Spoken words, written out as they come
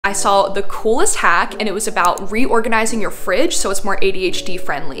I saw the coolest hack and it was about reorganizing your fridge so it's more ADHD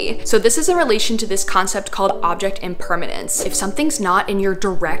friendly. So this is in relation to this concept called object impermanence. If something's not in your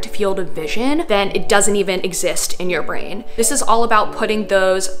direct field of vision, then it doesn't even exist in your brain. This is all about putting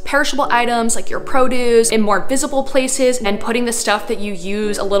those perishable items like your produce in more visible places and putting the stuff that you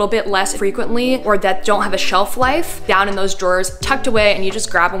use a little bit less frequently or that don't have a shelf life down in those drawers tucked away, and you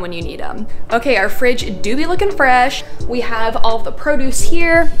just grab them when you need them. Okay, our fridge do be looking fresh. We have all of the produce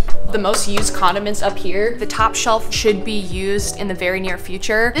here. The most used condiments up here. The top shelf should be used in the very near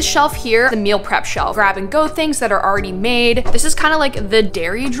future. This shelf here, the meal prep shelf. Grab and go things that are already made. This is kind of like the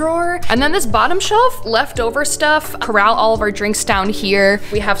dairy drawer. And then this bottom shelf, leftover stuff. Corral all of our drinks down here.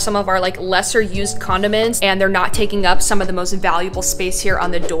 We have some of our like lesser used condiments and they're not taking up some of the most valuable space here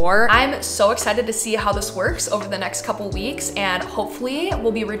on the door. I'm so excited to see how this works over the next couple weeks, and hopefully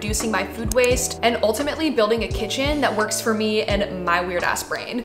we'll be reducing my food waste and ultimately building a kitchen that works for me and my weird ass brain.